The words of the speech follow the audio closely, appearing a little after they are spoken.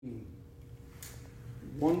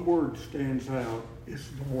one word stands out. It's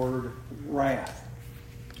the word wrath.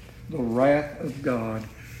 The wrath of God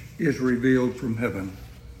is revealed from heaven.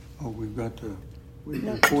 Oh, we're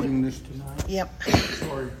recording this tonight? Yep.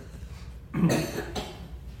 Sorry. Where's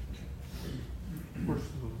the...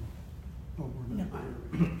 Oh, we're not there.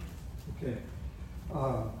 Okay.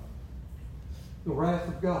 The wrath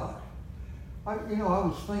of God. I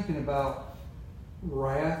was thinking about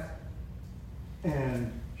wrath,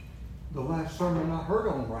 and the last sermon I heard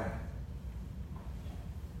on wrath,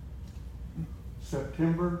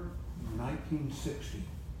 September 1960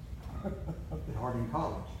 at Harding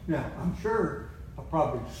College. Now, I'm sure I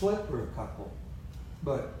probably slept through a couple,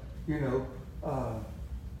 but, I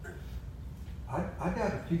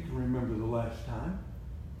doubt if you can remember the last time,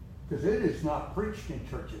 because it is not preached in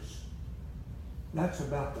churches. That's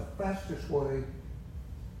about the fastest way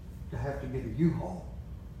to have to get a U-Haul,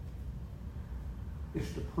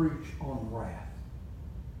 is to preach on wrath.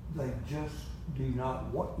 They just do not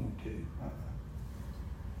want you to.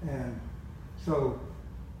 And so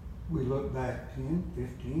we look back 10,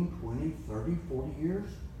 15, 20, 30, 40 years.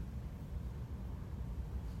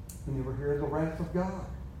 We never hear the wrath of God.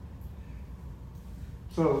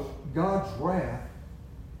 So God's wrath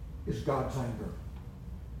is God's anger.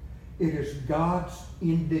 It is God's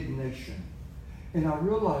indignation. And I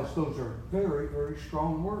realize those are very, very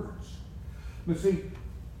strong words. But see,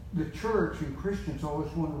 the church and Christians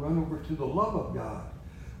always want to run over to the love of God.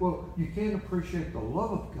 Well, you can't appreciate the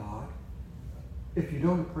love of God if you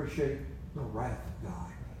don't appreciate the wrath of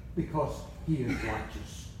God, because He is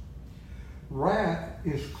righteous. Wrath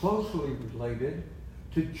is closely related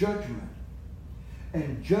to judgment.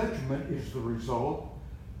 And judgment is the result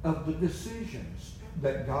of the decisions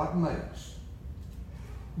that God makes.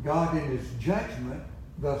 God in His judgment,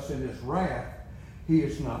 thus in His wrath, He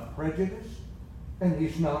is not prejudiced and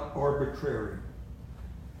He's not arbitrary.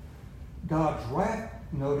 God's wrath,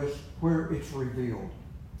 notice where it's revealed,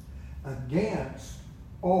 against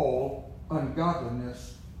all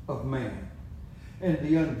ungodliness of man. And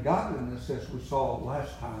the ungodliness, as we saw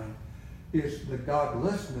last time, is the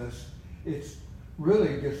godlessness. It's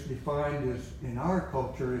really just defined as, in our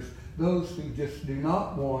culture, as those who just do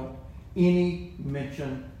not want any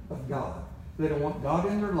mention of God. They don't want God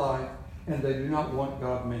in their life, and they do not want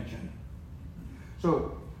God mentioned.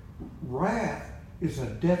 So, wrath is a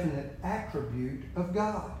definite attribute of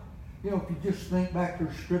God. If you just think back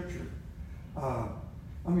through Scripture,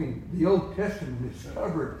 the Old Testament is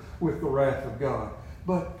covered with the wrath of God.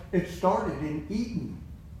 But it started in Eden.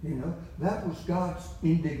 That was God's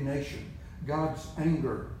indignation, God's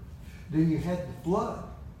anger. Then you had the flood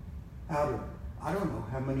out of, I don't know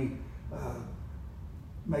how many,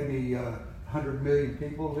 maybe 100 million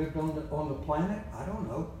people lived on the planet. I don't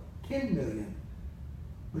know, 10 million.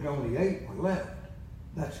 But only 8 were left.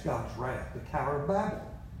 That's God's wrath. The Tower of Babel,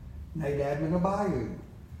 Nadab and Abihu,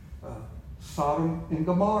 Sodom and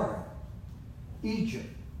Gomorrah, Egypt.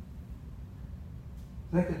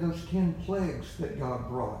 Think of those 10 plagues that God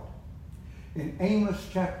brought. In Amos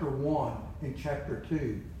chapter 1 and chapter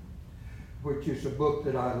 2, which is a book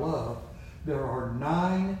that I love, there are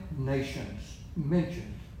 9 nations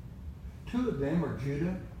mentioned. 2 of them are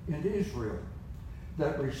Judah and Israel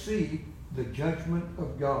that receive the judgment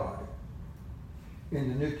of God. In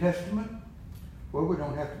the New Testament, well, we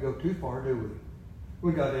don't have to go too far, do we?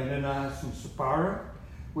 We got Ananias and Sapphira.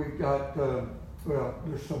 We've got,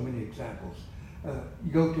 there's so many examples.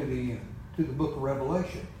 You go to the book of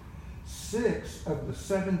Revelation. 6 of the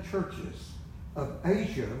 7 churches of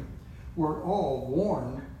Asia were all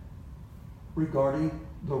warned regarding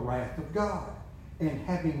the wrath of God and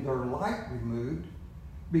having their light removed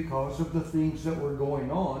because of the things that were going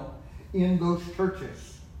on in those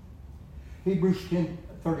churches. Hebrews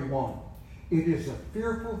 10:31. It is a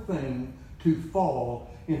fearful thing to fall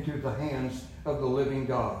into the hands of the living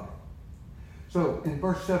God. So in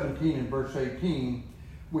verse 17 and verse 18,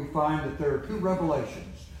 we find that there are 2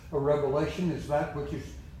 revelations. A revelation is that which is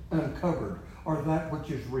uncovered, or that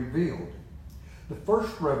which is revealed. The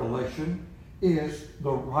first revelation is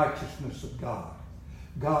the righteousness of God.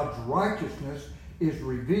 God's righteousness is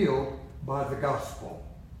revealed by the gospel.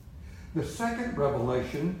 The second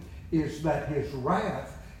revelation is that His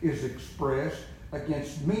wrath is expressed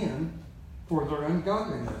against men for their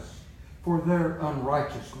ungodliness, for their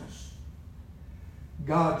unrighteousness.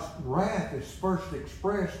 God's wrath is first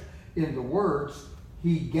expressed in the words,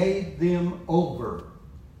 He gave them over.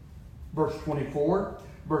 Verse 24,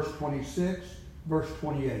 verse 26, verse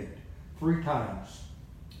 28. 3 times.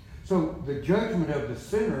 So the judgment of the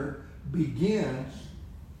sinner begins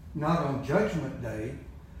not on Judgment Day,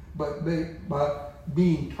 but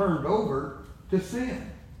being turned over to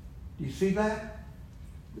sin. Do you see that?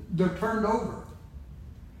 They're turned over.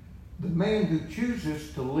 The man who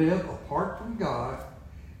chooses to live apart from God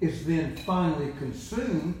is then finally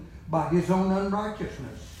consumed by his own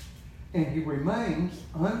unrighteousness, and he remains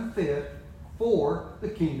unfit for the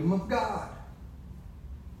kingdom of God.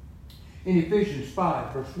 In Ephesians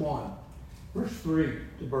 5, verse 1, verse 3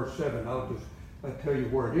 to verse 7, I'll tell you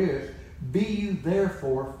where it is. Be you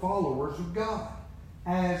therefore followers of God,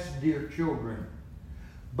 as dear children.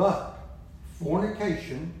 But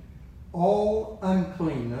fornication, all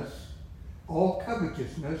uncleanness, all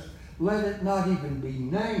covetousness, let it not even be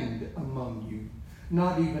named among you,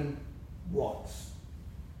 not even once.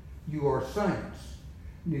 You are saints,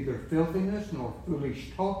 neither filthiness, nor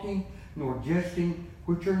foolish talking, nor jesting,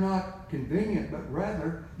 which are not convenient, but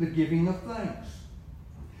rather the giving of thanks.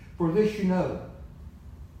 For this you know,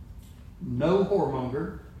 no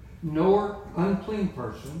whoremonger, nor unclean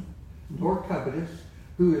person, nor covetous,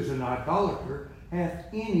 who is an idolater, hath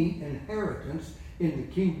any inheritance in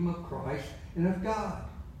the kingdom of Christ and of God.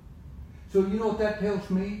 So you know what that tells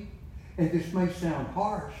me? And this may sound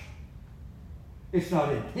harsh. It's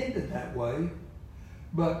not intended that way.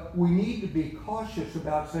 But we need to be cautious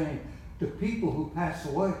about saying to people who pass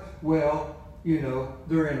away, well, you know,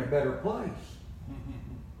 they're in a better place.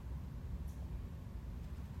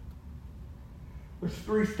 There's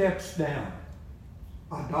 3 steps down.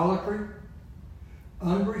 Idolatry,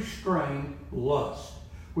 unrestrained lust,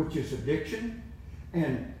 which is addiction,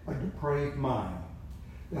 and a depraved mind.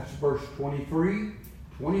 That's verse 23,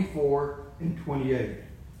 24, and 28.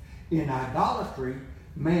 In idolatry,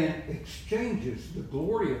 man exchanges the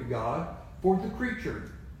glory of God for the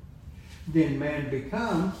creature. Then man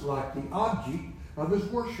becomes like the object of his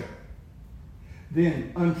worship.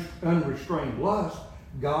 Then unrestrained lust,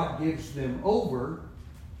 God gives them over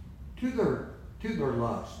to their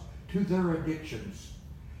lust, to their addictions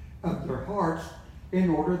of their hearts, in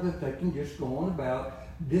order that they can just go on about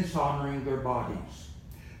dishonoring their bodies.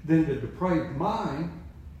 Then the depraved mind,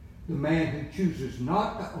 the man who chooses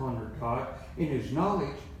not to honor God in his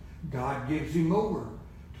knowledge, God gives him over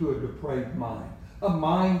to a depraved mind, a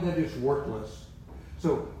mind that is worthless.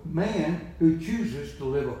 So man who chooses to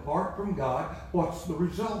live apart from God, what's the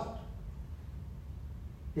result?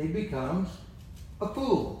 He becomes a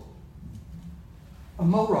fool, a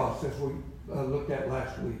moros, as we looked at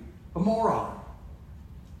last week, a moron.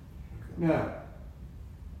 Now,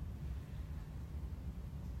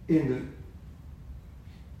 in the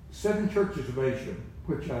 7 churches of Asia,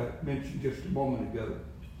 which I mentioned just a moment ago,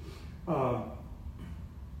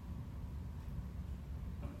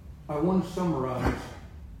 I want to summarize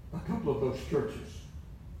a couple of those churches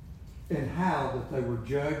and how that they were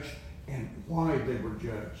judged and why they were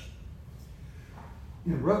judged.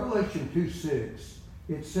 In Revelation 2:6,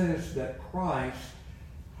 it says that Christ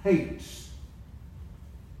hates.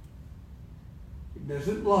 He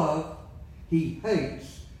doesn't love, he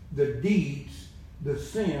hates the deeds, the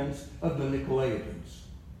sins of the Nicolaitans,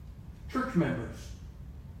 church members.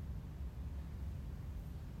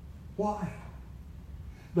 Why?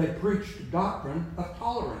 They preached a doctrine of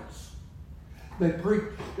tolerance. They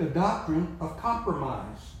preached a doctrine of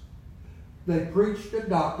compromise. They preached a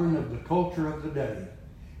doctrine of the culture of the day.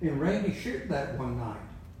 And Randy shared that one night.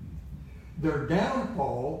 Their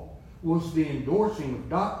downfall was the endorsing of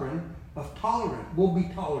doctrine of tolerance. We'll be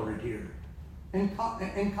tolerant here. And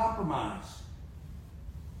compromise.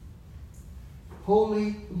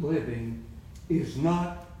 Holy living is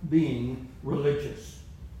not being religious.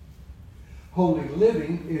 Holy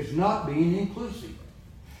living is not being inclusive.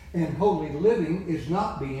 And holy living is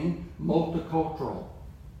not being multicultural.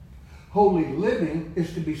 Holy living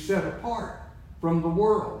is to be set apart from the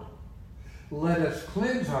world. Let us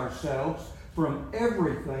cleanse ourselves from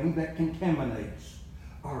everything that contaminates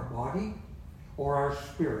our body or our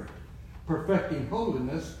spirit, perfecting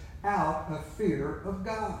holiness out of fear of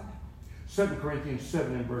God. 2 Corinthians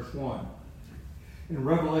 7 and verse 1. In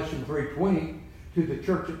Revelation 3:20, to the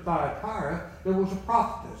church at Thyatira, there was a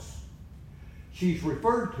prophetess. She's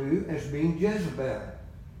referred to as being Jezebel.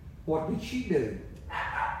 What did she do?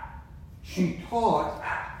 She taught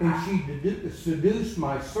and she seduced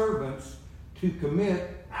my servants to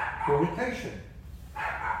commit fornication.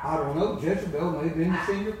 I don't know, Jezebel may have been the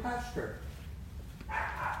senior pastor.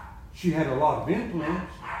 She had a lot of influence.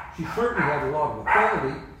 She certainly had a lot of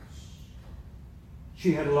authority.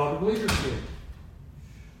 She had a lot of leadership.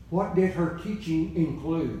 What did her teaching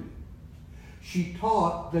include? She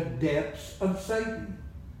taught the depths of Satan.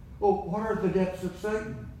 Well, what are the depths of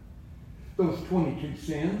Satan? Those 22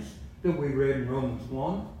 sins that we read in Romans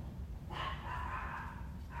 1.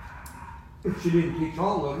 If she didn't teach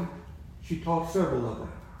all of them, She taught several of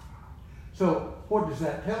them. So what does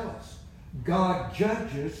that tell us? God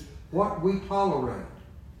judges what we tolerate.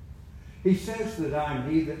 He says that I am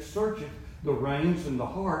he that searcheth the reins and the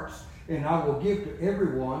hearts, and I will give to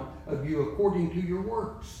every one of you according to your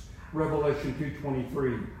works. Revelation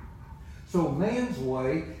 2:23. So man's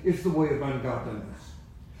way is the way of ungodliness.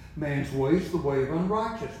 Man's way is the way of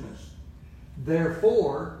unrighteousness.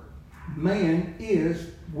 Therefore, man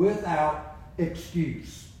is without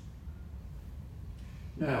excuse.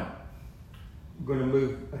 Now, I'm going to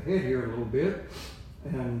move ahead here a little bit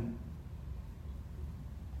and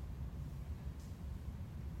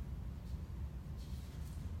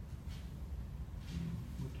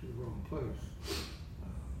went to the wrong place.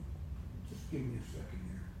 Just give me a second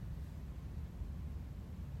here.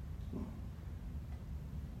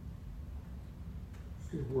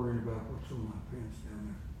 Still worrying about what's on my pants down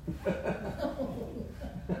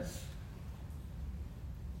there.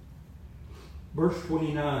 Verse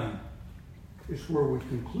 29 is where we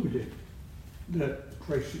concluded that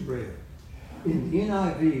Tracy read. In the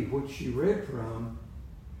NIV, which she read from,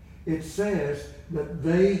 it says that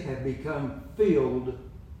they have become filled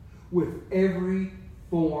with every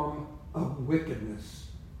form of wickedness.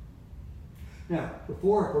 Now,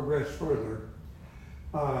 before I progress further,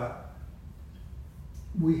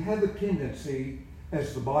 we have a tendency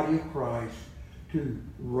as the body of Christ to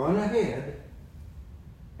run ahead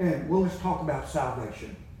and, well, let's talk about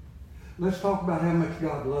salvation. Let's talk about how much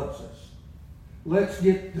God loves us. Let's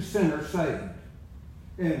get the sinner saved.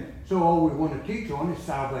 And so all we want to teach on is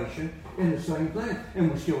salvation and the same thing.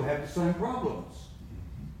 And we still have the same problems.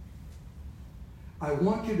 I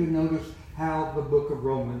want you to notice how the book of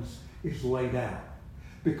Romans is laid out.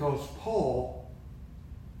 Because Paul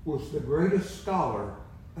was the greatest scholar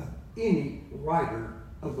of any writer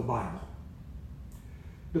of the Bible.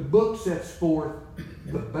 The book sets forth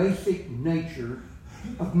the basic nature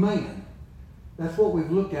of man. That's what we've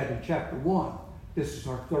looked at in chapter 1. This is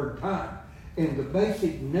our third time. And the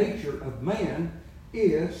basic nature of man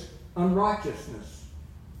is unrighteousness.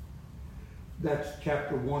 That's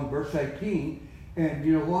chapter 1, verse 18. And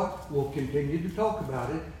you know what? We'll continue to talk about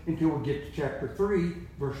it until we get to chapter 3,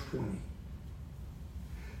 verse 20.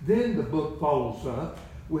 Then the book follows up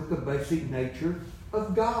with the basic nature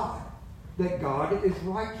of God. That God is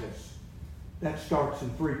righteous. That starts in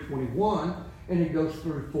 3:21 and it goes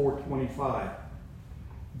through 4:25.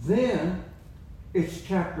 Then it's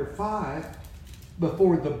chapter 5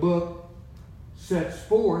 before the book sets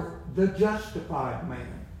forth the justified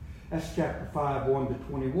man. That's chapter 5,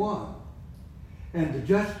 1-21. And the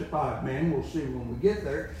justified man, we'll see when we get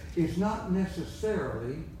there, is not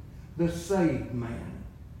necessarily the saved man.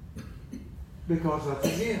 Because that's,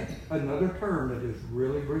 again, another term that is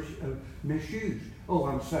really misused. Oh,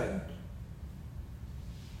 I'm saved.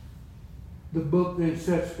 The book then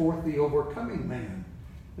sets forth the overcoming man.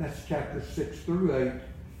 That's chapters 6-8.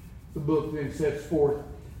 The book then sets forth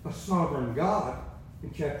a sovereign God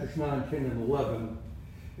in chapters 9, 10, and 11.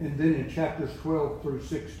 And then in chapters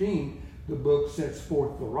 12-16, the book sets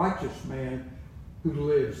forth the righteous man who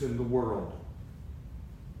lives in the world.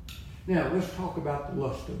 Now, let's talk about the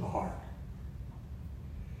lust of the heart.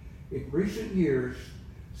 In recent years,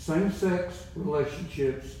 same-sex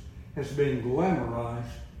relationships has been glamorized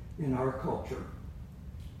in our culture.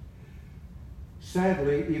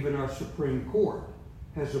 Sadly, even our Supreme Court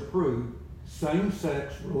has approved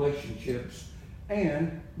same-sex relationships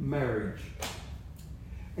and marriage.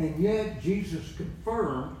 And yet, Jesus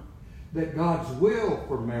confirmed that God's will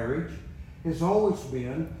for marriage has always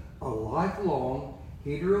been a lifelong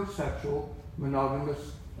heterosexual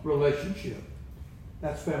monogamous relationship.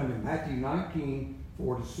 That's found in Matthew 19,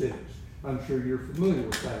 4-6. I'm sure you're familiar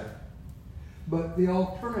with that. But the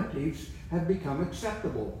alternatives have become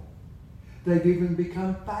acceptable. They've even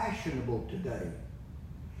become fashionable today.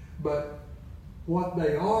 But what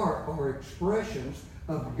they are expressions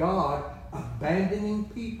of God abandoning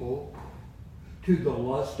people to the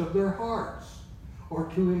lust of their hearts or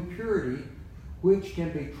to impurity, which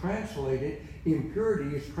can be translated,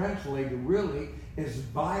 impurity is translated really as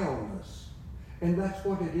vileness. And that's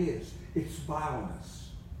what it is. It's vileness.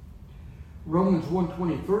 Romans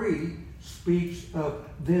 1:23 speaks of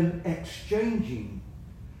them exchanging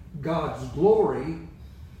God's glory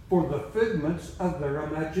for the figments of their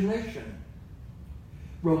imagination.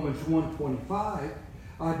 Romans 1:25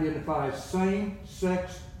 identifies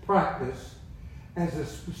same-sex practice as a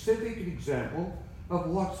specific example of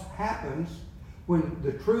what happens when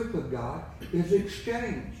the truth of God is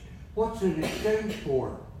exchanged. What's it exchanged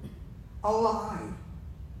for? A lie.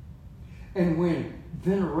 And when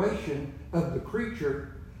veneration of the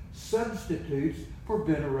creature substitutes for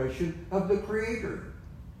veneration of the Creator.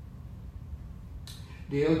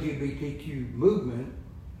 The LGBTQ movement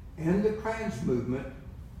and the trans movement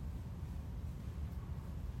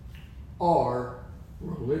are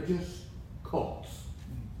religious cults.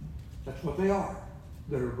 That's what they are.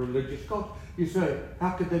 They're religious cults. You say,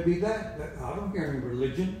 how could they be that? I don't hear any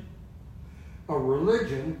religion. A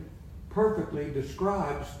religion perfectly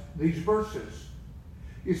describes these verses.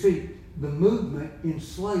 You see, the movement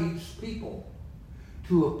enslaves people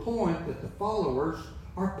to a point that the followers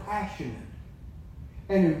are passionate.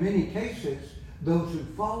 And in many cases, those who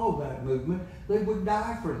follow that movement, they would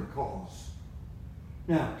die for the cause.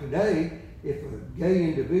 Now, today, if a gay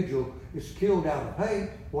individual is killed out of hate,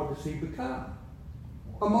 what does he become?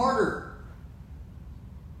 A martyr.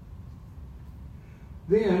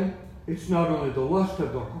 Then, it's not only the lust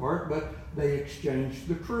of their heart, but they exchange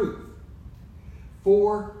the truth.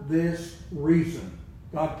 For this reason,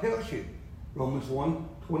 God tells you, Romans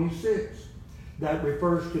 1:26, that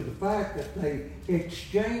refers to the fact that they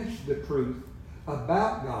exchanged the truth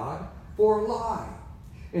about God for a lie.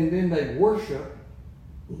 And then they worship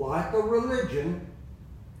like a religion,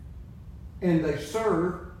 and they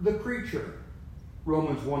serve the creature.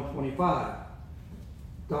 Romans 1:25.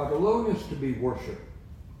 God alone is to be worshipped.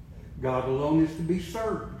 God alone is to be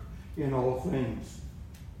served in all things.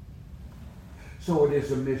 So it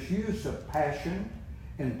is a misuse of passion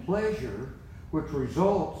and pleasure which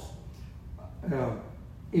results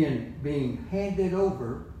in being handed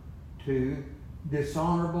over to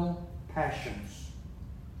dishonorable passions.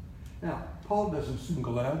 Now, Paul doesn't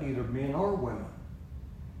single out either men or women,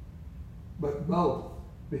 but both,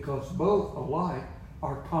 because both alike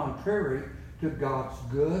are contrary to God's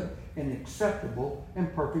good and acceptable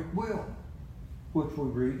and perfect will, which we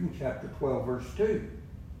read in chapter 12, verse 2.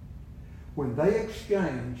 When they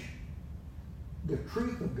exchange the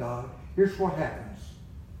truth of God, here's what happens.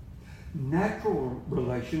 Natural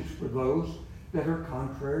relations for those that are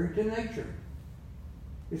contrary to nature.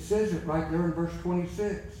 It says it right there in verse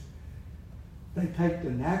 26. They take the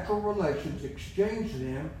natural relations, exchange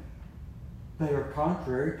them. They are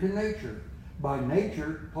contrary to nature. By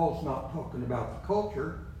nature, Paul's not talking about the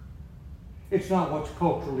culture. It's not what's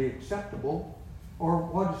culturally acceptable or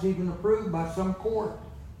what is even approved by some court.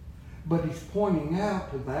 But he's pointing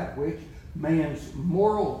out to that which man's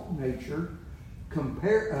moral nature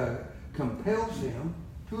compels him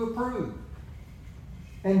to approve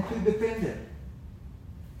and to defend it.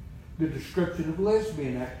 The description of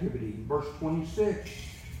lesbian activity in verse 26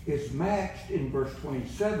 is matched in verse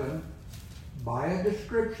 27 by a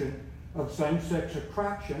description of same-sex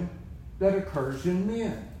attraction that occurs in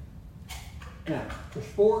men. Now, there's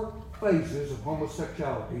 4 phases of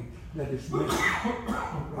homosexuality that is mentioned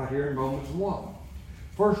right here in Romans 1.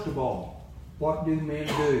 First of all, what do men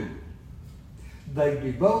do? They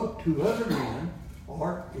devote to other men,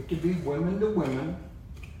 or it could be women to women.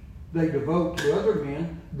 They devote to other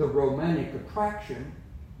men the romantic attraction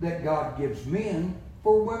that God gives men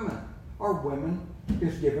for women, or women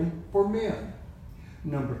is given for men.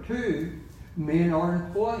 Number 2, men are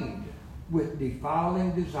inflamed with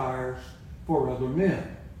defiling desires for other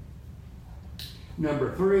men.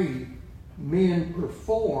 Number 3, men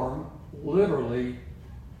perform literally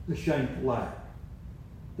the shameful act.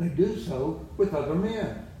 They do so with other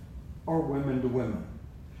men or women to women.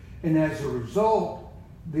 And as a result,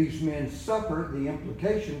 these men suffer the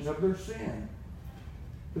implications of their sin,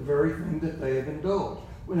 the very thing that they have indulged.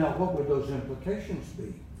 Well, now, what would those implications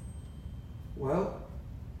be? Well,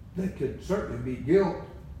 they could certainly be guilt,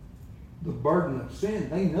 the burden of sin.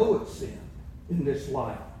 They know it's sin in this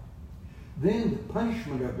life. Then the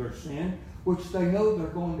punishment of their sin, which they know they're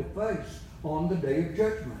going to face on the day of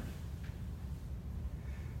judgment.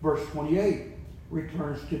 Verse 28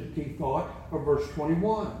 returns to the key thought of verse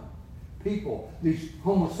 21. People, these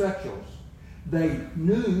homosexuals, they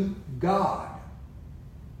knew God.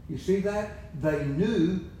 You see that? They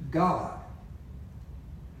knew God.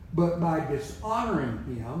 But by dishonoring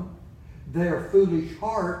Him, their foolish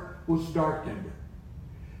heart was darkened.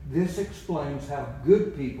 This explains how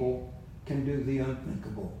good people can do the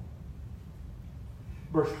unthinkable.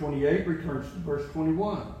 Verse 28 returns to verse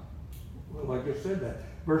 21. Well, I just said that.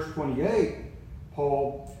 Verse 28,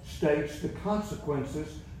 Paul states the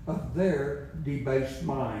consequences of their debased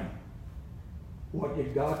mind. What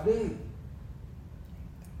did God do?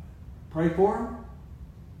 Pray for them?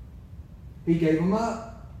 He gave them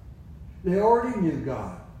up. They already knew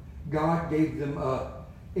God. God gave them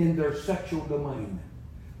up in their sexual domain.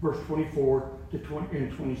 Verse 24 to 20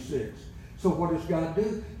 and 26. So what does God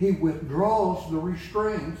do? He withdraws the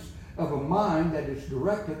restraints of a mind that is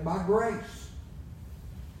directed by grace.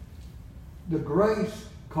 The grace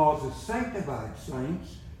causes sanctified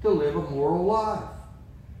saints to live a moral life.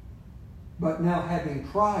 But now, having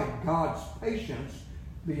tried God's patience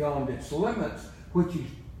beyond its limits, which he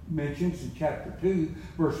mentions in chapter 2,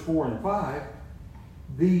 verse 4 and 5,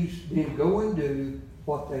 these then go and do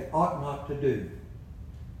what they ought not to do.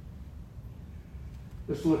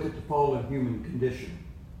 Let's look at the fallen human condition.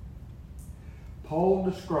 Paul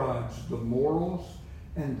describes the morals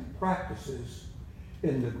and the practices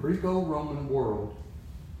in the Greco-Roman world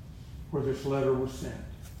where this letter was sent,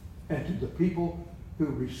 and to the people who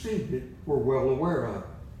received it were well aware of.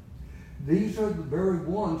 These are the very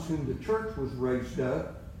ones whom the church was raised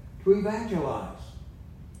up to evangelize.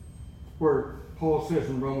 Where Paul says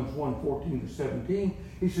in Romans 1:14 to 17,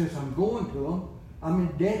 he says, I'm going to them, I'm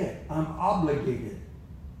indebted, I'm obligated.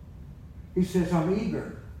 He says, I'm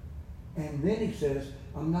eager. And then he says,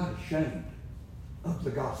 I'm not ashamed of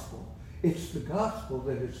the gospel. It's the gospel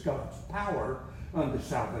that is God's power unto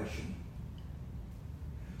salvation.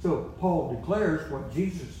 So Paul declares what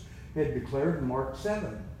Jesus had declared in Mark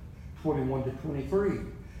 7:21 to 23.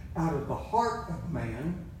 Out of the heart of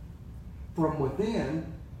man, from within,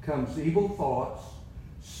 comes evil thoughts,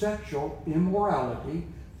 sexual immorality,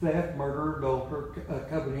 theft, murder, adultery,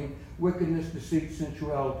 coveting, wickedness, deceit,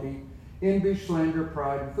 sensuality, envy, slander,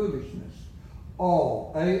 pride, and foolishness.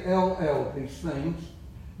 All, A-L-L, these things,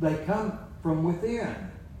 they come from within.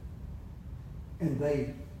 And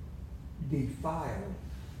they defile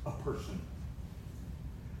a person.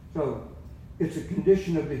 So, it's a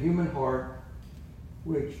condition of the human heart,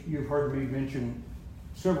 which you've heard me mention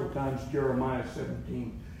several times, Jeremiah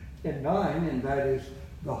 17:9, and that is,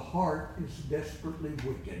 the heart is desperately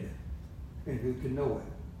wicked, and who can know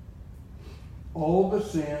it? All the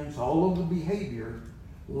sins, all of the behavior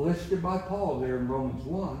listed by Paul there in Romans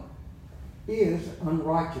 1 is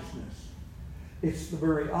unrighteousness. It's the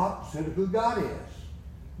very opposite of who God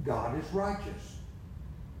is. God is righteous.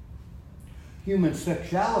 Human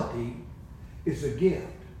sexuality is a gift,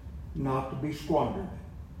 not to be squandered.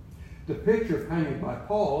 The picture painted by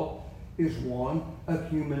Paul is one of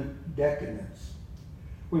human decadence.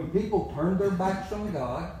 When people turned their backs on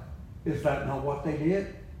God, is that not what they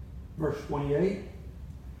did? Verse 28.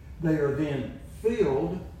 They are then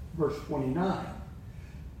filled, verse 29.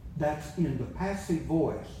 That's in the passive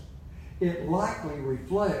voice. It likely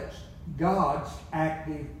reflects God's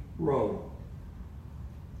active role.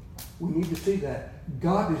 We need to see that.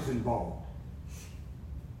 God is involved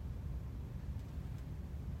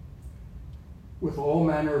with all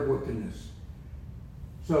manner of wickedness.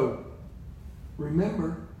 So,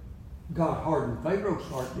 remember, God hardened Pharaoh's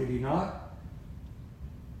heart, did he not?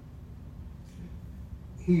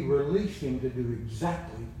 He released him to do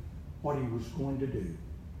exactly what he was going to do.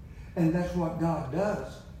 And that's what God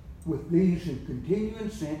does with these who continue in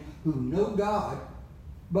sin, who know God,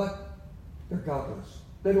 but they're godless.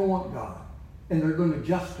 They don't want God. And they're going to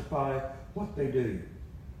justify what they do.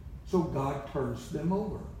 So God turns them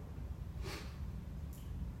over.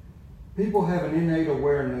 People have an innate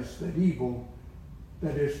awareness that evil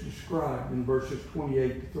that is described in verses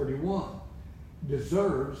 28 to 31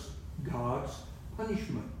 deserves God's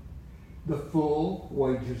punishment, the full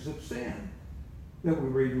wages of sin that we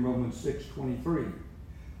read in Romans 6:23.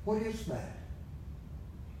 What is that?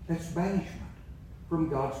 That's banishment from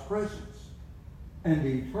God's presence and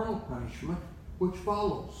the eternal punishment which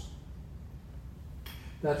follows.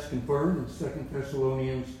 That's confirmed in 2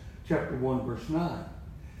 Thessalonians chapter 1, verse 9.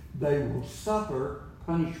 They will suffer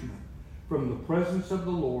punishment from the presence of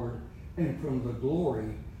the Lord and from the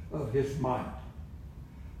glory of his might.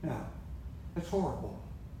 Now, that's horrible.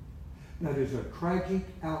 That is a tragic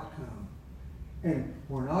outcome. And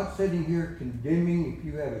we're not sitting here condemning if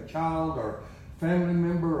you have a child or family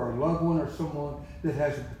member or loved one or someone that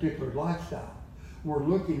has a particular lifestyle. We're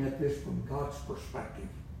looking at this from God's perspective.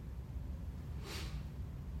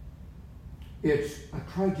 It's a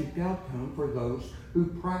tragic outcome for those who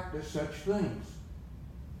practice such things.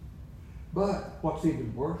 But what's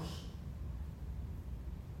even worse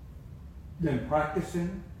than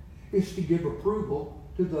practicing is to give approval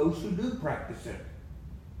to those who do practice it.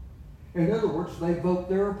 In other words, they vote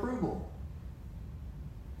their approval.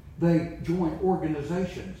 They join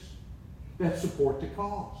organizations that support the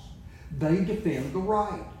cause. They defend the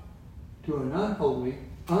right to an unholy,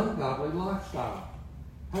 ungodly lifestyle.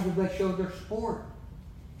 How do they show their support?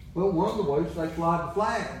 Well, one of the ways, they fly the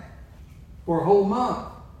flag for a whole month.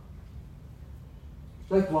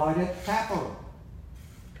 They fly it at the Capitol.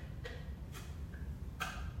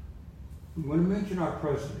 I'm going to mention our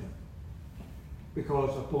president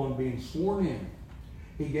because upon being sworn in,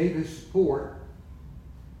 he gave his support,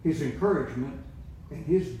 his encouragement, and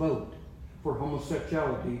his vote for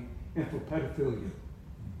homosexuality and for pedophilia.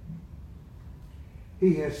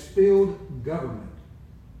 He has filled government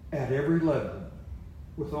at every level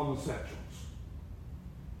with homosexuals.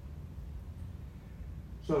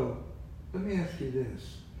 So, let me ask you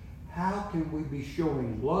this. How can we be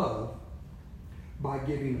showing love by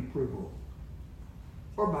giving approval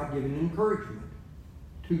or by giving encouragement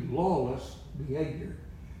to lawless behavior?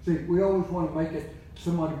 See, we always want to make it,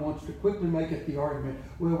 somebody wants to quickly make it the argument,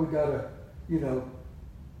 well, we got to,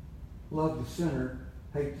 love the sinner,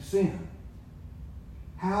 hate the sin.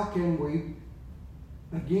 How can we,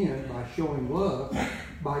 again, by showing love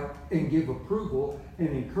and give approval and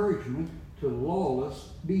encouragement to lawless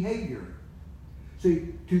behavior?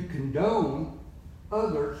 See, to condone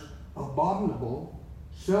others' abominable,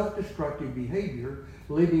 self-destructive behavior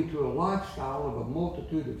leading to a lifestyle of a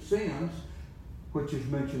multitude of sins, which is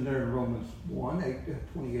mentioned there in Romans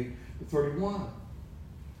 1:28 to 31.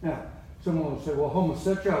 Now, someone will say, well,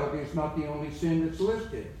 homosexuality is not the only sin that's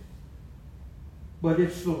listed. But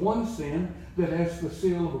it's the one sin that has the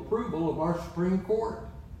seal of approval of our Supreme Court.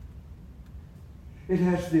 It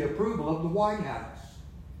has the approval of the White House.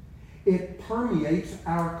 It permeates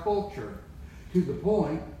our culture to the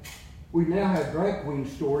point we now have drag queen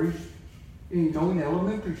stories, in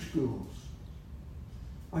elementary schools.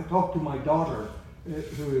 I talked to my daughter,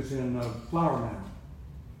 who is in Flower Mound,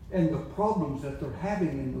 and the problems that they're having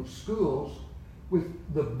in those schools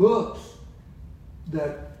with the books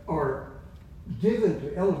that are given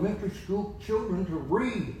to elementary school children to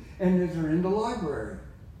read and as they're in the library.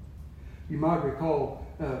 You might recall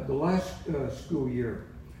the last school year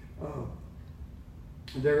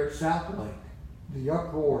there at South Lake, the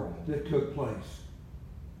uproar that took place.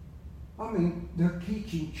 I mean, they're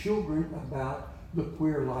teaching children about the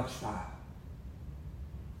queer lifestyle.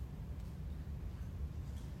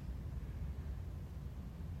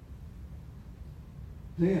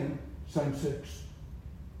 Then, same-sex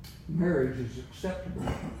marriage is acceptable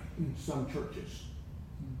in some churches.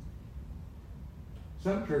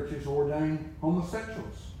 Some churches ordain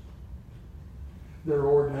homosexuals. They're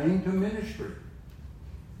ordained to ministry.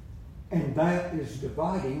 And that is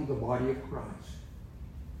dividing the body of Christ.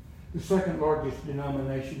 The second largest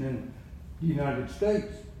denomination in the United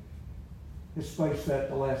States has faced that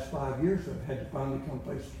the last 5 years. I've had to finally come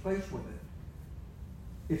face to face with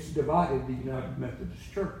it. It's divided the United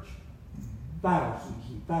Methodist Church. Thousands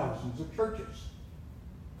and thousands of churches.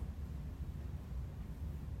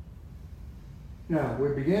 Now, we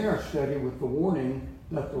began our study with the warning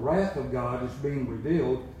that the wrath of God is being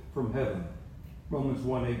revealed from heaven. Romans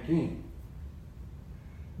 1:18.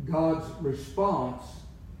 God's response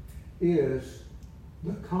is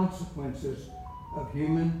the consequences of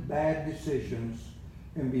human bad decisions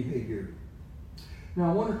and behavior. Now,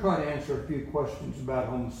 I want to try to answer a few questions about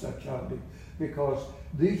homosexuality because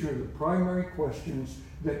these are the primary questions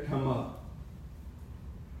that come up.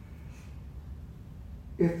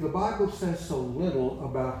 If the Bible says so little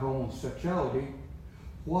about homosexuality,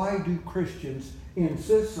 why do Christians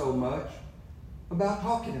insist so much about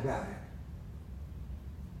talking about it?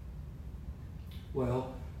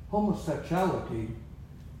 Well, homosexuality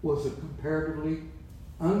was a comparatively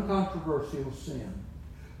uncontroversial sin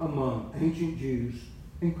among ancient Jews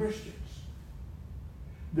and Christians.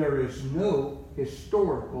 There is no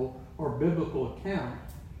historical or biblical account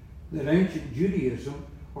that ancient Judaism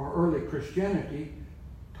or early Christianity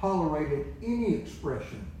tolerated any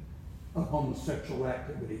expression of homosexual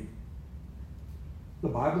activity. The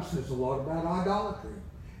Bible says a lot about idolatry.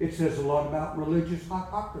 It says a lot about religious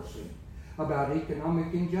hypocrisy, about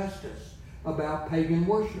economic injustice, about pagan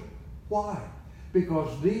worship. Why?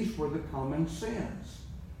 Because these were the common sins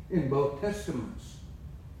in both testaments.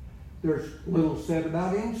 There's little said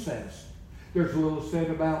about incest. There's little said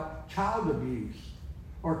about child abuse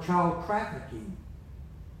or child trafficking,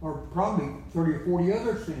 or probably 30 or 40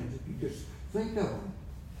 other sins if you just think of them.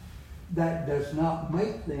 That does not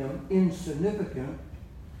make them insignificant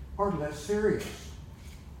or less serious.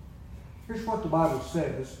 Here's what the Bible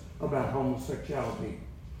says about homosexuality.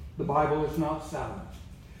 The Bible is not silent.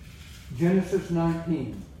 Genesis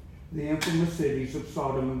 19, the infamous cities of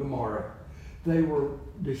Sodom and Gomorrah, they were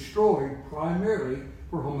destroyed primarily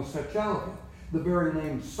for homosexuality. The very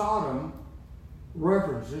name Sodom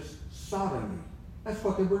references sodomy. That's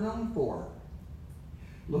what they were known for.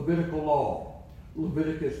 Levitical law,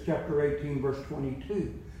 Leviticus chapter 18, verse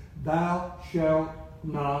 22. Thou shalt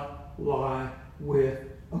not lie with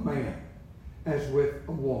a man as with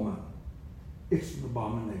a woman. It's an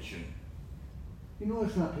abomination.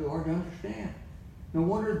 It's not too hard to understand. No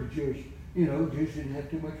wonder the Jews didn't have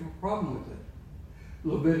too much of a problem with it.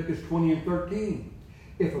 Leviticus 20 and 13.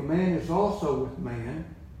 If a man is also with man,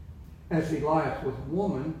 as he lieth with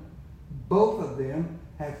woman, both of them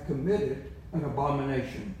have committed an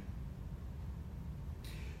abomination.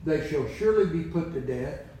 They shall surely be put to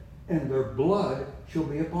death, and their blood shall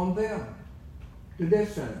be upon them. The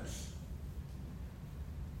death sentence.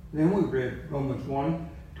 Then we read Romans 1,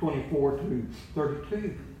 24 to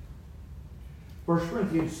 32. 1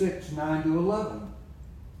 Corinthians 6, 9 to 11.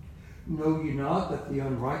 Know ye not that the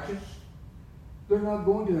unrighteous, they're not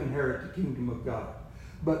going to inherit the kingdom of God.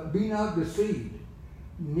 But be not deceived,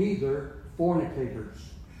 neither fornicators,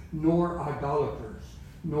 nor idolaters,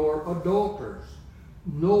 nor adulterers,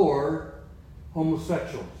 nor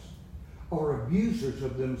homosexuals, or abusers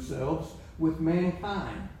of themselves with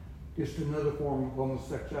mankind. Just another form of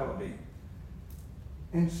homosexuality.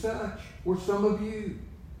 And such were some of you.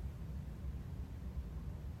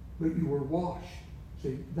 But you were washed.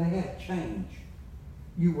 See, they had change.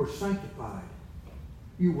 You were sanctified.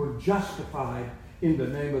 You were justified in the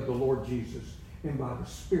name of the Lord Jesus and by the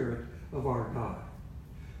Spirit of our God.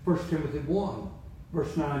 1 Timothy 1,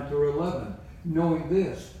 verse 9 through 11. Knowing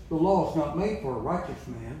this, the law is not made for a righteous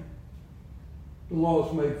man. The law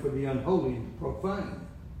is made for the unholy and the profane,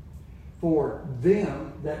 for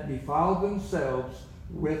them that defile themselves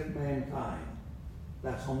with mankind.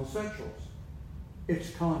 That's homosexuals.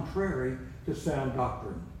 It's contrary to sound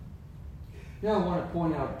doctrine. Now I want to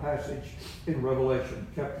point out a passage in Revelation,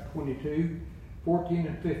 chapter 22, 14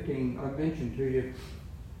 and 15. I mentioned to you,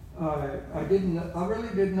 I really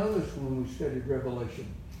didn't know this when we studied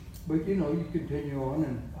Revelation. But you know, you continue on,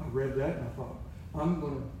 and I read that and I thought, I'm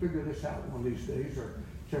going to figure this out one of these days, or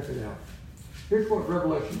check it out. Here's what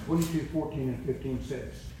Revelation 22, 14 and 15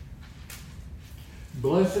 says.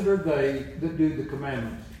 Blessed are they that do the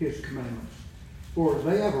commandments, his commandments, for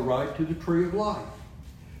they have a right to the tree of life.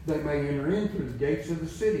 They may enter in through the gates of the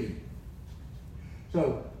city.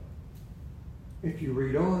 So, if you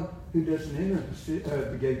read on, who doesn't enter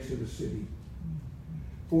the gates of the city?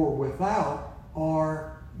 For without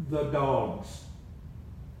are the dogs.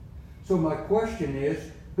 So my question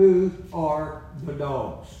is, who are the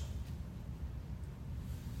dogs?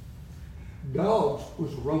 Dogs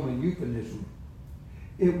was a Roman euphemism.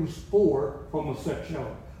 It was for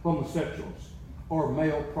homosexuals or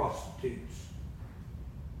male prostitutes.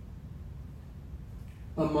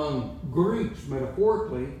 Among Greeks,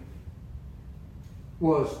 metaphorically,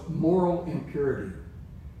 was moral impurity.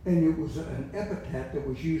 And it was an epithet that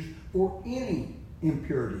was used for any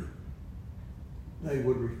impurity. They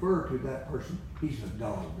would refer to that person, he's a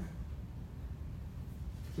dog.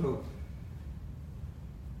 So,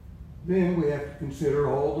 then we have to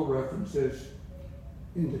consider all the references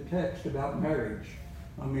in the text about marriage.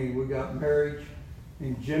 I mean, we got marriage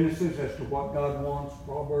in Genesis as to what God wants,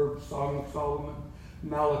 Proverbs, Song of Solomon,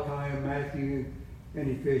 Malachi, Matthew,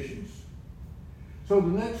 and Ephesians. So the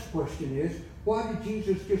next question is, why did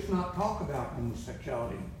Jesus just not talk about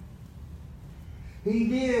homosexuality? He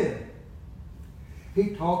did.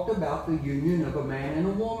 He talked about the union of a man and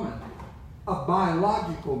a woman, a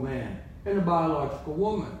biological man and a biological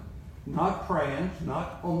woman, not trans,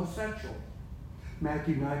 not homosexual.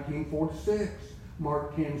 Matthew 19, 4-6,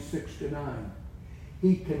 Mark 10, 6-9.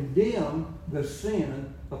 He condemned the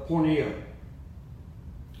sin of porneia.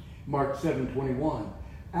 Mark 7, 21.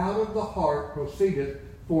 Out of the heart proceedeth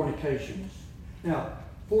fornications. Now,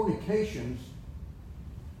 fornications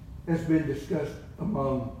has been discussed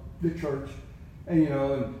among the church, and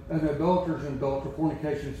adulterers and adultery,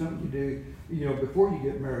 fornication is something you do, before you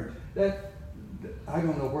get married. That, I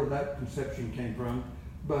don't know where that conception came from,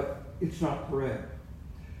 but it's not correct.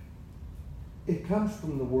 It comes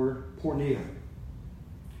from the word porneia,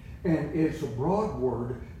 and it's a broad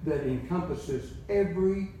word that encompasses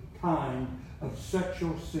every kind of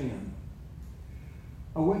sexual sin.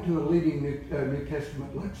 I went to a leading New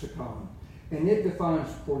Testament lexicon, and it defines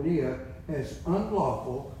porneia as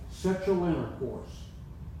unlawful sexual intercourse,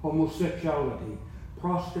 homosexuality,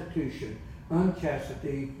 prostitution,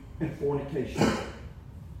 unchastity, and fornication.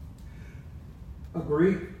 A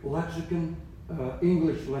Greek lexicon,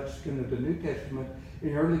 English lexicon of the New Testament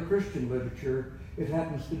in early Christian literature, it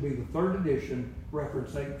happens to be the 3rd edition,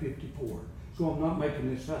 reference 854. So I'm not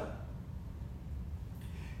making this up.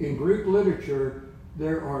 In Greek literature,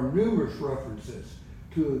 there are numerous references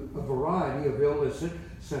to a variety of illicit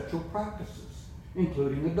sexual practices,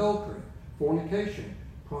 including adultery, fornication,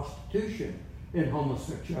 prostitution, and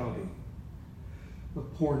homosexuality. The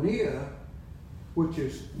porneia, which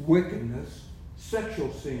is wickedness,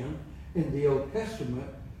 sexual sin, in the Old Testament,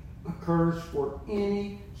 occurs for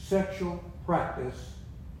any sexual practice,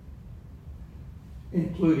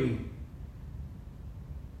 including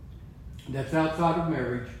that's outside of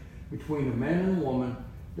marriage between a man and a woman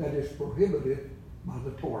that is prohibited by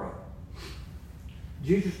the Torah.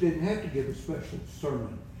 Jesus didn't have to give a special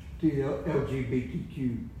sermon to the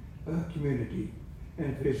LGBTQ community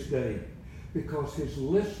in his day, because his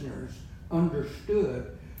listeners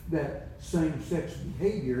understood that same-sex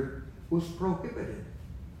behavior was prohibited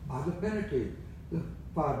by the Pentateuch, the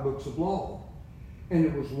 5 books of law. And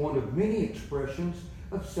it was one of many expressions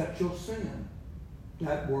of sexual sin.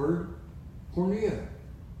 That word, porneia,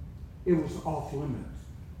 it was off limits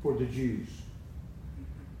for the Jews.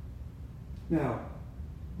 Now,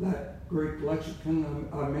 that Greek lexicon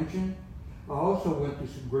I mentioned, I also went to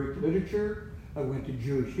some Greek literature, I went to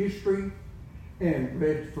Jewish history, and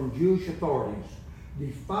read from Jewish authorities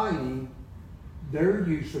defining their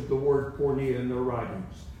use of the word porneia in their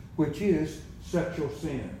writings, which is sexual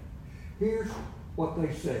sin. Here's what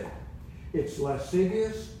they said. It's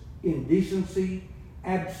lascivious, indecency,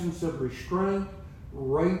 absence of restraint,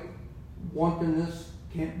 rape, wantonness,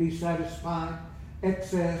 can't be satisfied,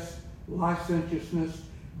 excess, licentiousness,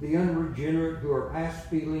 the unregenerate who are past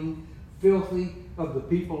feeling, filthy of the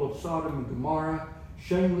people of Sodom and Gomorrah,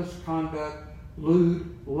 shameless conduct,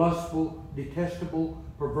 lewd, lustful, detestable,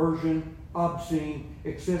 perversion, obscene,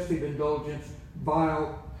 excessive indulgence,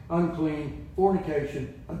 vile, unclean,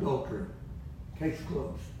 fornication, adultery. Case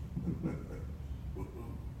closed.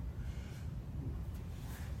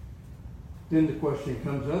 Then the question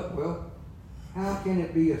comes up, well, how can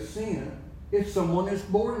it be a sin if someone is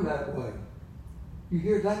born that way? You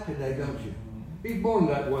hear that today, don't you? He's born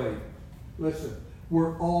that way. Listen,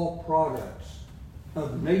 we're all products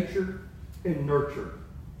of nature and nurture.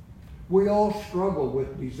 We all struggle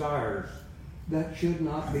with desires that should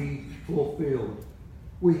not be fulfilled.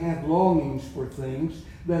 We have longings for things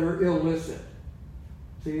that are illicit.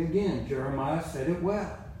 See, again, Jeremiah said it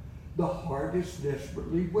well. The heart is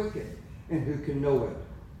desperately wicked, and who can know it?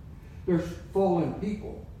 There's fallen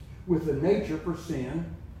people with a nature for sin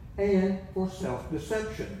and for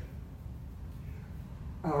self-deception.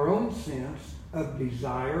 Our own sense of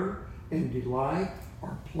desire and delight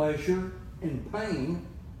or pleasure and pain,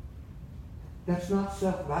 that's not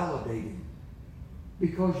self-validating.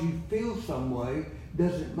 Because you feel some way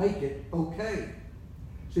doesn't make it okay.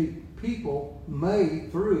 See, people may,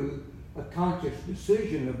 through a conscious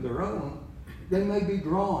decision of their own, they may be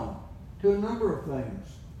drawn to a number of things.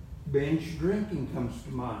 Binge drinking comes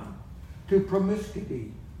to mind, to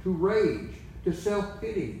promiscuity, to rage, to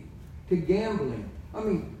self-pity, to gambling. I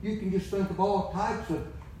mean, you can just think of all types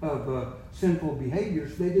of sinful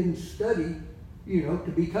behaviors. They didn't study,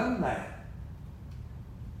 to become that.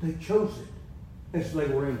 They chose it as they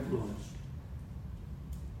were influenced.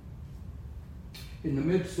 In the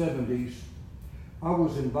mid-70s, I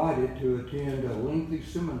was invited to attend a lengthy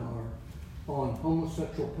seminar on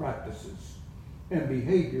homosexual practices and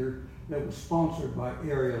behavior that was sponsored by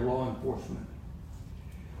area law enforcement.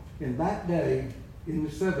 In that day, in the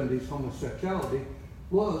 70s, homosexuality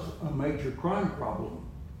was a major crime problem.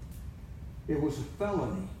 It was a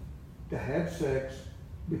felony to have sex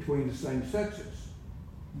between the same sexes.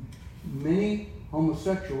 Many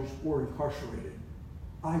homosexuals were incarcerated.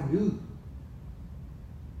 I knew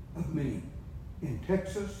of many in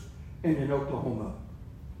Texas and in Oklahoma,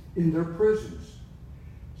 in their prisons.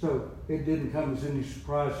 So it didn't come as any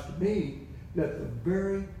surprise to me that the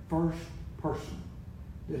very first person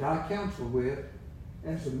that I counseled with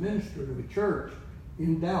as a minister of a church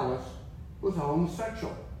in Dallas was a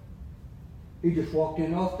homosexual. He just walked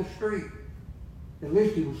in off the street. At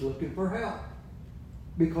least he was looking for help,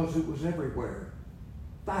 because it was everywhere.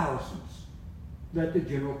 Thousands that the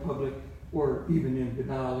general public were even in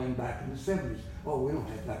denial in back in the 70s. Oh, we don't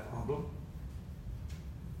have that problem.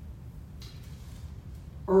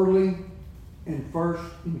 Early and first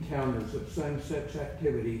encounters of same-sex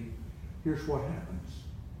activity, here's what happens.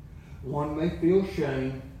 One may feel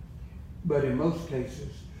shame, but in most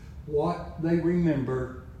cases, what they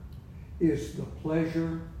remember is the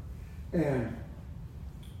pleasure, and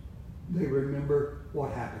they remember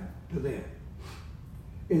what happened to them.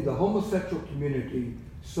 In the homosexual community,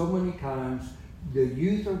 so many times the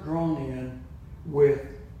youth are drawn in with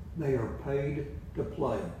they are paid to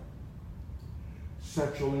play.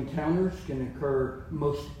 Sexual encounters can occur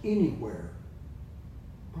most anywhere,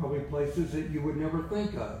 probably places that you would never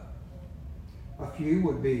think of. A few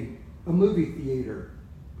would be a movie theater,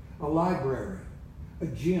 a library, a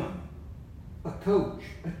gym, a coach,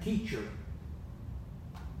 a teacher.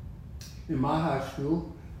 In my high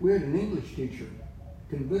school, we had an English teacher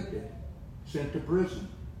convicted, sent to prison.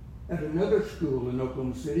 At another school in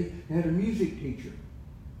Oklahoma City, they had a music teacher,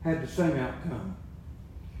 had the same outcome.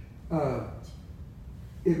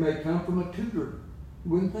 It may come from a tutor.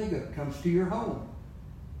 You wouldn't think of it. Comes to your home.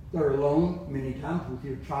 They're alone many times with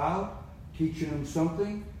your child, teaching them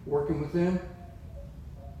something, working with them,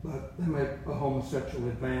 but they make a homosexual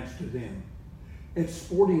advance to them. At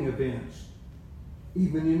sporting events,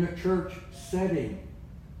 even in a church setting,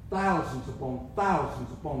 thousands upon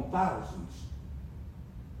thousands upon thousands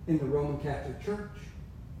in the Roman Catholic Church.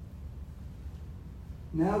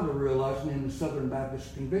 Now they're realizing in the Southern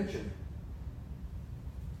Baptist Convention,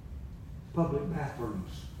 public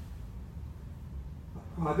bathrooms.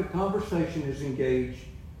 A private conversation is engaged,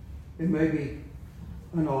 and maybe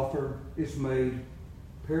an offer is made,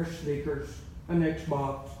 a pair of sneakers, an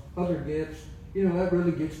Xbox, other gifts. You know, that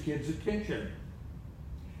really gets kids' attention.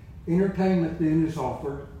 Entertainment then is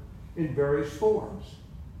offered in various forms.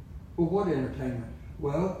 Well, what entertainment?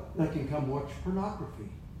 Well, they can come watch pornography.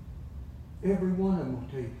 Every one of them will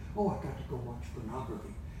tell you, oh, I got to go watch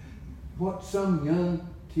pornography. What some young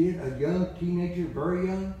kid, a young teenager, very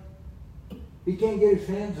young, he can't get his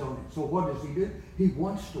hands on it. So what does he do? He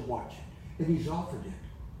wants to watch it, and he's offered it.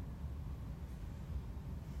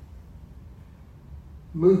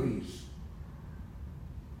 Movies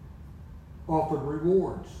offered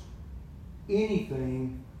rewards.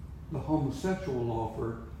 Anything the homosexual will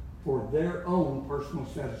offer for their own personal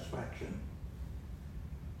satisfaction.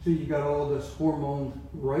 So you got all this hormones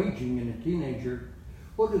raging in a teenager.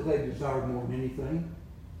 What do they desire more than anything?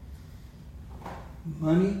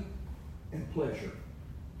 Money and pleasure.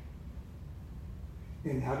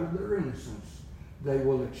 And out of their innocence, they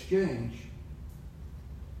will exchange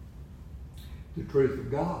the truth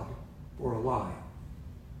of God for a lie.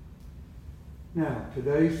 Now,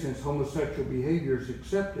 today, since homosexual behavior is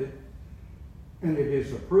accepted and it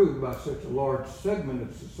is approved by such a large segment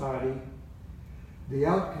of society, the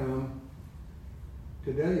outcome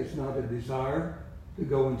today is not a desire to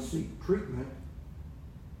go and seek treatment,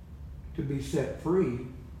 to be set free,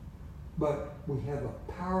 but we have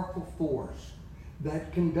a powerful force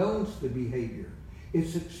that condones the behavior.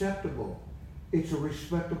 It's acceptable. It's a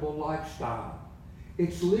respectable lifestyle.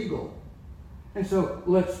 It's legal. And so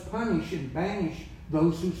let's punish and banish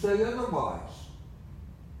those who say otherwise.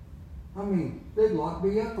 I mean, they'd lock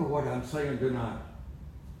me up for what I'm saying tonight.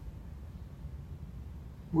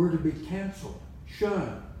 We're to be canceled,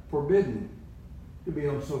 shunned, forbidden to be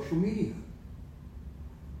on social media.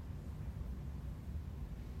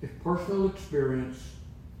 If personal experience,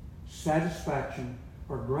 satisfaction,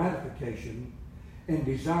 or gratification and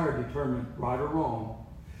desire determine right or wrong,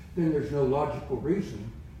 then there's no logical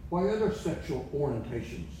reason why other sexual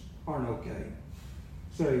orientations aren't okay.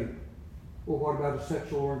 Say, well, what about a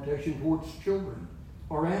sexual orientation towards children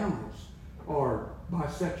or animals or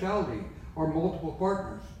bisexuality or multiple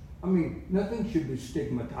partners? I mean, nothing should be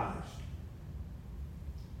stigmatized.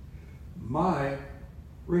 My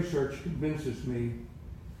research convinces me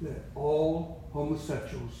that all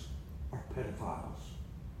homosexuals are pedophiles.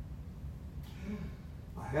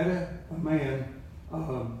 I had a man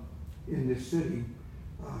in this city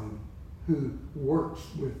who works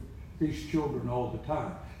with these children all the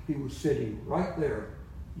time. He was sitting right there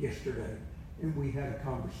yesterday, and we had a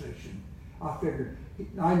conversation.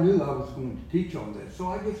 I knew I was going to teach on this, so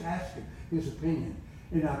I just asked him his opinion.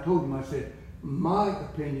 And I told him, I said, my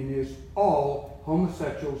opinion is all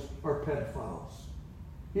homosexuals are pedophiles.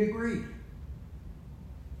 He agreed.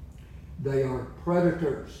 They are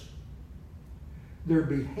predators. Their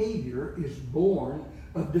behavior is born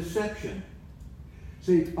of deception.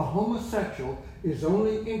 See, a homosexual is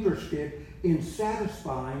only interested in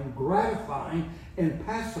satisfying, gratifying, and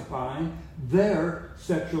pacifying their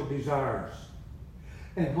sexual desires.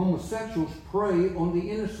 And homosexuals prey on the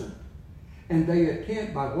innocent. And they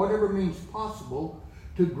attempt, by whatever means possible,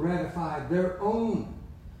 to gratify their own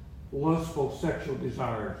lustful sexual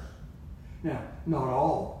desires. Now, not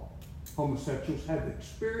all homosexuals have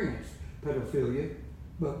experienced pedophilia,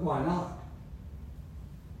 but why not?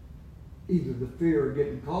 Either the fear of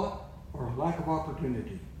getting caught or a lack of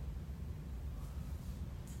opportunity.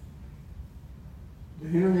 The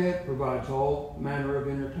internet provides all manner of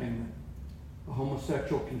entertainment a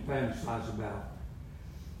homosexual can fantasize about.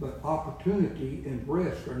 But opportunity and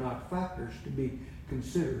risk are not factors to be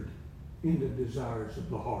considered in the desires of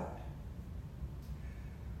the heart.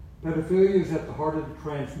 Pedophilia is at the heart of the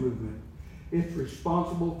trans movement. It's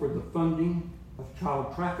responsible for the funding of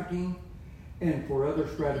child trafficking and for other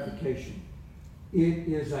stratification. It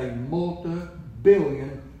is a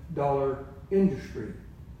multi-billion-dollar industry.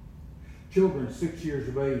 Children 6 years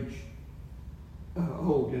of age,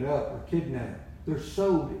 old and up, are kidnapped. They're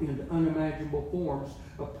sold into unimaginable forms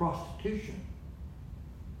of prostitution.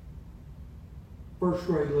 First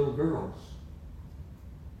grade little girls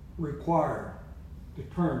required to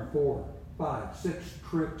turn 4, 5, 6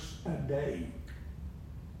 tricks a day.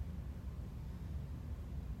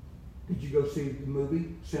 Did you go see the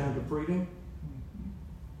movie, Sound of Freedom?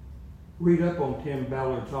 Read up on Tim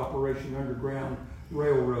Ballard's Operation Underground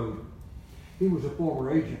Railroad. He was a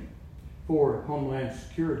former agent for Homeland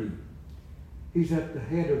Security. He's at the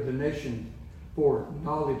head of the nation for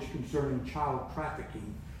knowledge concerning child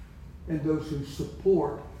trafficking and those who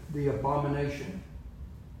support the abomination.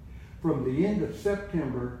 From the end of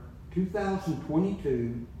September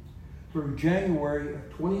 2022 through January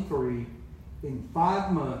of 23, in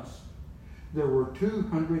 5 months, there were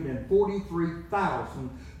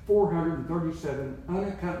 243,437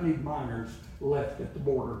 unaccompanied minors left at the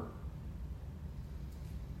border.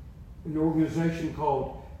 An organization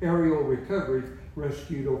called Aerial Recovery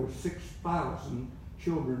rescued over 6,000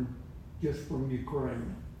 children just from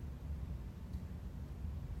Ukraine.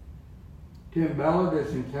 Tim Ballard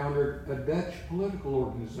has encountered a Dutch political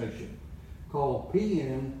organization called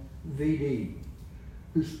PNVD,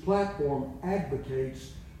 whose platform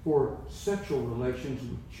advocates for sexual relations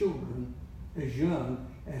with children as young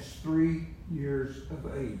as 3 years of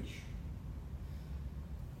age.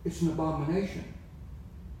 It's an abomination.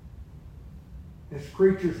 As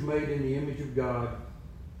creatures made in the image of God,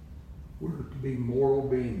 we're to be moral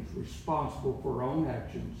beings, responsible for our own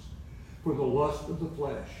actions, for the lust of the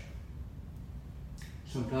flesh.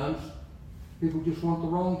 Sometimes people just want the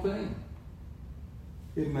wrong thing.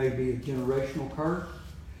 It may be a generational curse.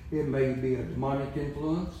 It may be a demonic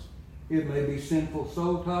influence. It may be sinful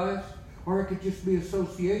soul ties. Or it could just be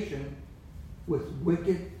association with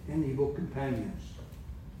wicked and evil companions.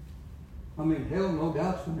 I mean, hell, no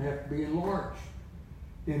doubt, it's going to have to be enlarged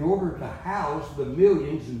in order to house the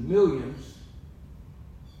millions and millions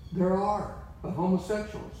there are of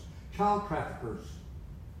homosexuals, child traffickers.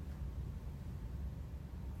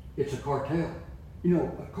 It's a cartel. You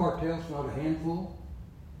know, a cartel's not a handful.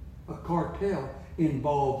 A cartel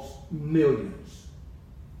involves millions.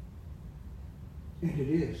 And it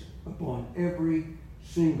is upon every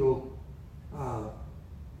single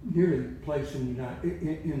nearly place in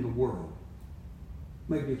the world.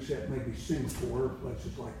 Maybe except maybe Singapore or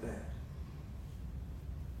places like that.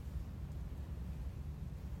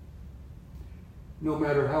 No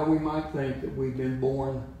matter how we might think that we've been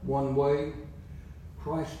born one way,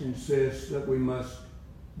 Christ insists that we must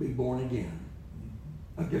be born again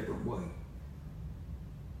a different way.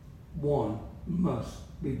 One must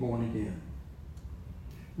be born again.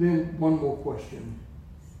 Then one more question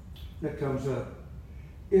that comes up.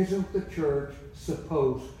 Isn't the church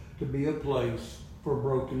supposed to be a place for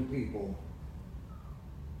broken people?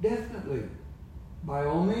 Definitely. By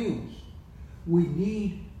all means. We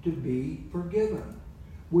need to be forgiven.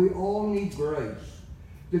 We all need grace.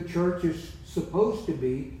 The church is supposed to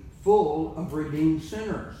be full of redeemed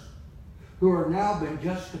sinners who are now been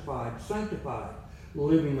justified, sanctified,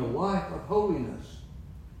 living a life of holiness.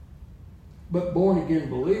 But born-again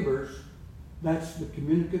believers, that's the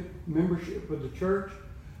communicant membership of the church,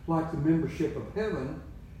 like the membership of heaven,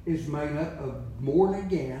 is made up of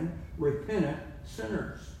born-again, repentant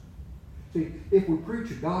sinners. See, if we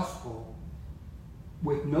preach a gospel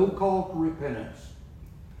with no call to repentance,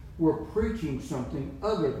 we're preaching something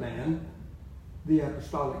other than the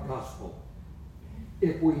apostolic gospel.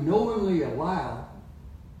 If we knowingly allow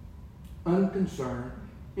unconcerned,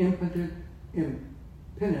 impotent,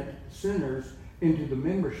 impenitent sinners into the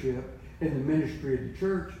membership and the ministry of the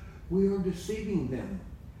church, we are deceiving them.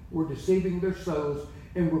 We're deceiving their souls,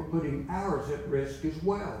 and we're putting ours at risk as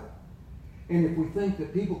well. And if we think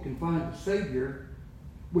that people can find a Savior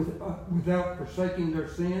without forsaking their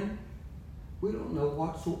sin, we don't know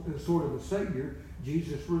what sort of a Savior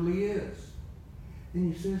Jesus really is.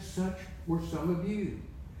 And he says, such were some of you.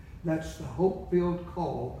 That's the hope-filled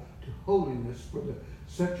call to holiness for the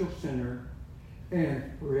sexual sinner and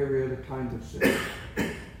for every other kind of sin.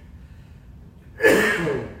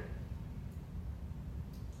 So,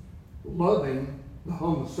 loving the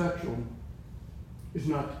homosexual is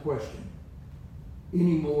not the question,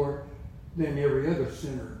 any more than every other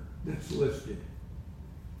sinner that's listed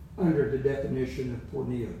under the definition of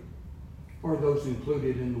porneia, or those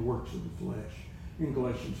included in the works of the flesh in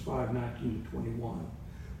Galatians 5:19-21.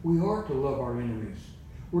 We are to love our enemies.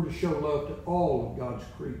 We're to show love to all of God's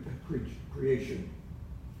creation.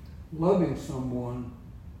 Loving someone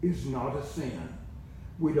is not a sin.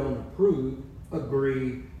 We don't approve,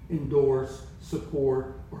 agree, endorse,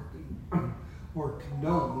 support, or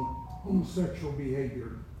condone homosexual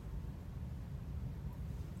behavior.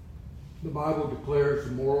 The Bible declares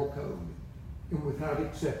a moral code, and without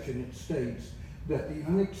exception it states that the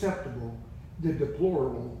unacceptable, the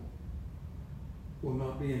deplorable, will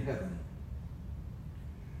not be in heaven.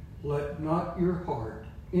 Let not your heart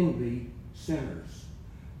envy sinners.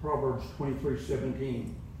 Proverbs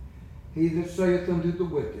 23:17. He that saith unto the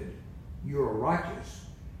wicked, You are righteous,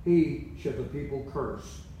 he shall the people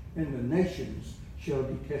curse, and the nations shall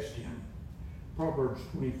detest him. Proverbs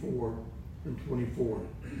 24:24.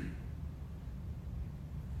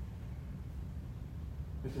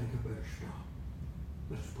 I think I better stop.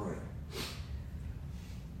 Let's pray.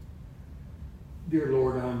 Dear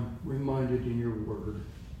Lord, I'm reminded in your word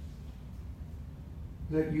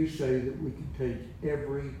that you say that we can take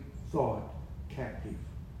every thought captive.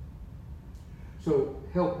 So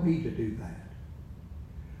help me to do that.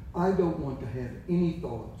 I don't want to have any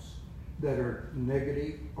thoughts that are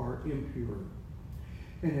negative or impure.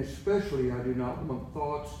 And especially I do not want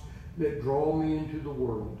thoughts that draw me into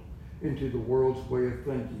the world's way of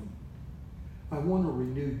thinking. I want a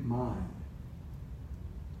renewed mind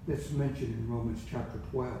that's mentioned in Romans chapter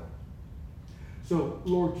 12. So,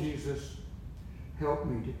 Lord Jesus, help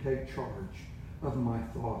me to take charge of my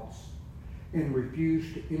thoughts and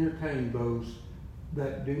refuse to entertain those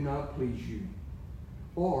that do not please you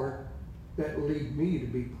or that lead me to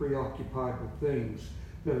be preoccupied with things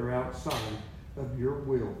that are outside of your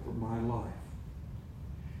will for my life.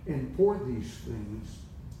 And for these things,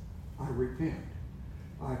 I repent.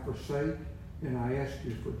 I forsake and I ask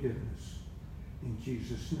your forgiveness. In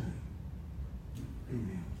Jesus' name,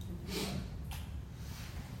 amen.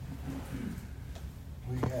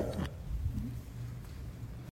 We had a